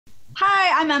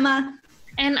Hi, I'm Emma.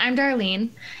 And I'm Darlene,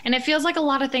 and it feels like a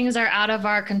lot of things are out of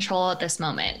our control at this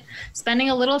moment. Spending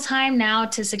a little time now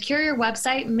to secure your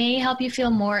website may help you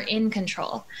feel more in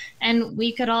control, and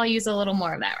we could all use a little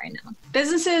more of that right now.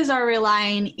 Businesses are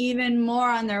relying even more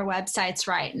on their websites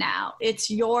right now. It's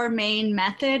your main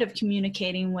method of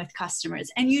communicating with customers,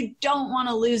 and you don't want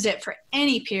to lose it for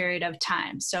any period of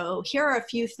time. So here are a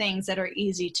few things that are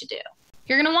easy to do.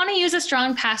 You're going to want to use a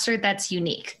strong password that's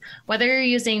unique. Whether you're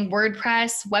using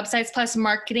WordPress, Websites Plus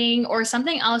Marketing, or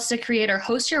something else to create or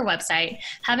host your website,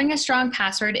 having a strong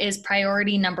password is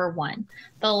priority number one.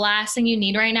 The last thing you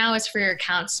need right now is for your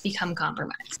accounts to become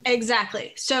compromised.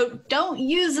 Exactly. So don't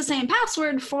use the same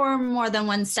password for more than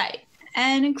one site.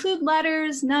 And include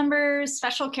letters, numbers,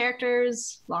 special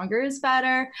characters. Longer is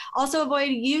better. Also avoid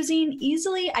using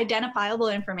easily identifiable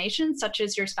information such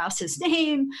as your spouse's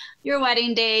name, your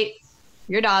wedding date,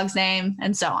 your dog's name,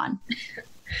 and so on.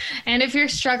 And if you're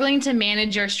struggling to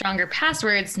manage your stronger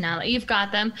passwords now that you've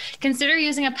got them, consider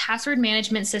using a password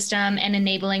management system and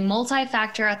enabling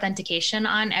multi-factor authentication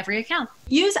on every account.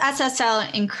 Use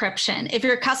SSL encryption. If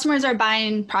your customers are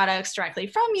buying products directly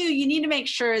from you, you need to make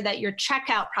sure that your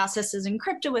checkout process is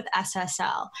encrypted with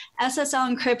SSL.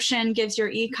 SSL encryption gives your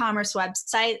e-commerce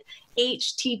website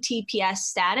HTTPS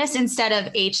status instead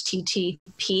of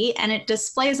HTTP, and it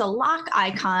displays a lock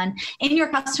icon in your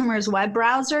customer's web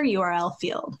browser URL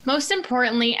field. Most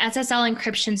importantly, SSL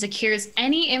encryption secures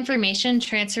any information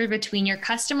transferred between your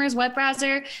customer's web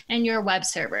browser and your web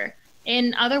server.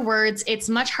 In other words, it's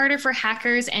much harder for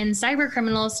hackers and cyber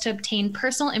criminals to obtain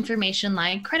personal information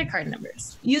like credit card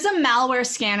numbers. Use a malware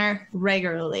scanner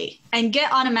regularly and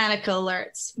get automatic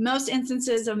alerts. Most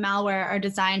instances of malware are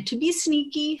designed to be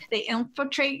sneaky. They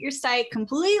infiltrate your site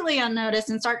completely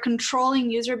unnoticed and start controlling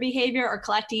user behavior or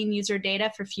collecting user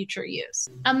data for future use.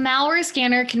 A malware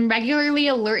scanner can regularly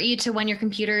alert you to when your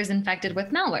computer is infected with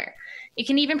malware. It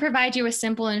can even provide you with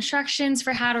simple instructions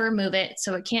for how to remove it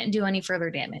so it can't do any further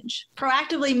damage.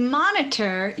 Proactively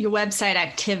monitor your website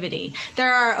activity.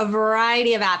 There are a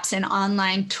variety of apps and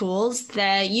online tools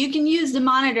that you can use to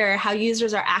monitor how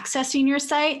users are accessing your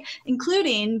site,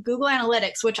 including Google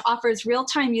Analytics, which offers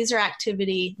real-time user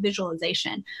activity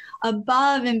visualization.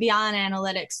 Above and beyond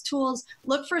analytics tools,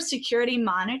 look for security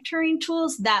monitoring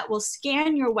tools that will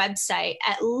scan your website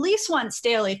at least once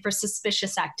daily for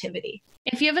suspicious activity.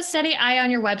 If you have a steady eye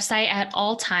on your website at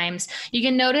all times, you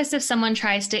can notice if someone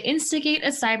tries to instigate a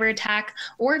cyber attack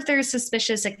or if there's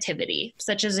suspicious activity,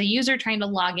 such as a user trying to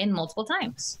log in multiple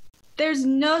times. There's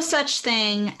no such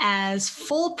thing as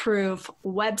foolproof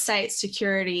website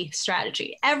security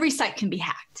strategy. Every site can be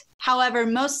hacked. However,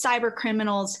 most cyber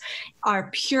criminals are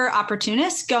pure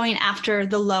opportunists going after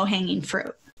the low-hanging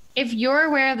fruit. If you're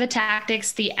aware of the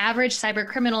tactics the average cyber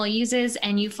criminal uses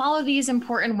and you follow these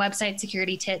important website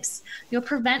security tips, you'll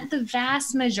prevent the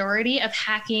vast majority of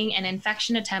hacking and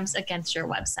infection attempts against your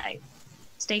website.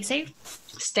 Stay safe.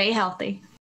 Stay healthy.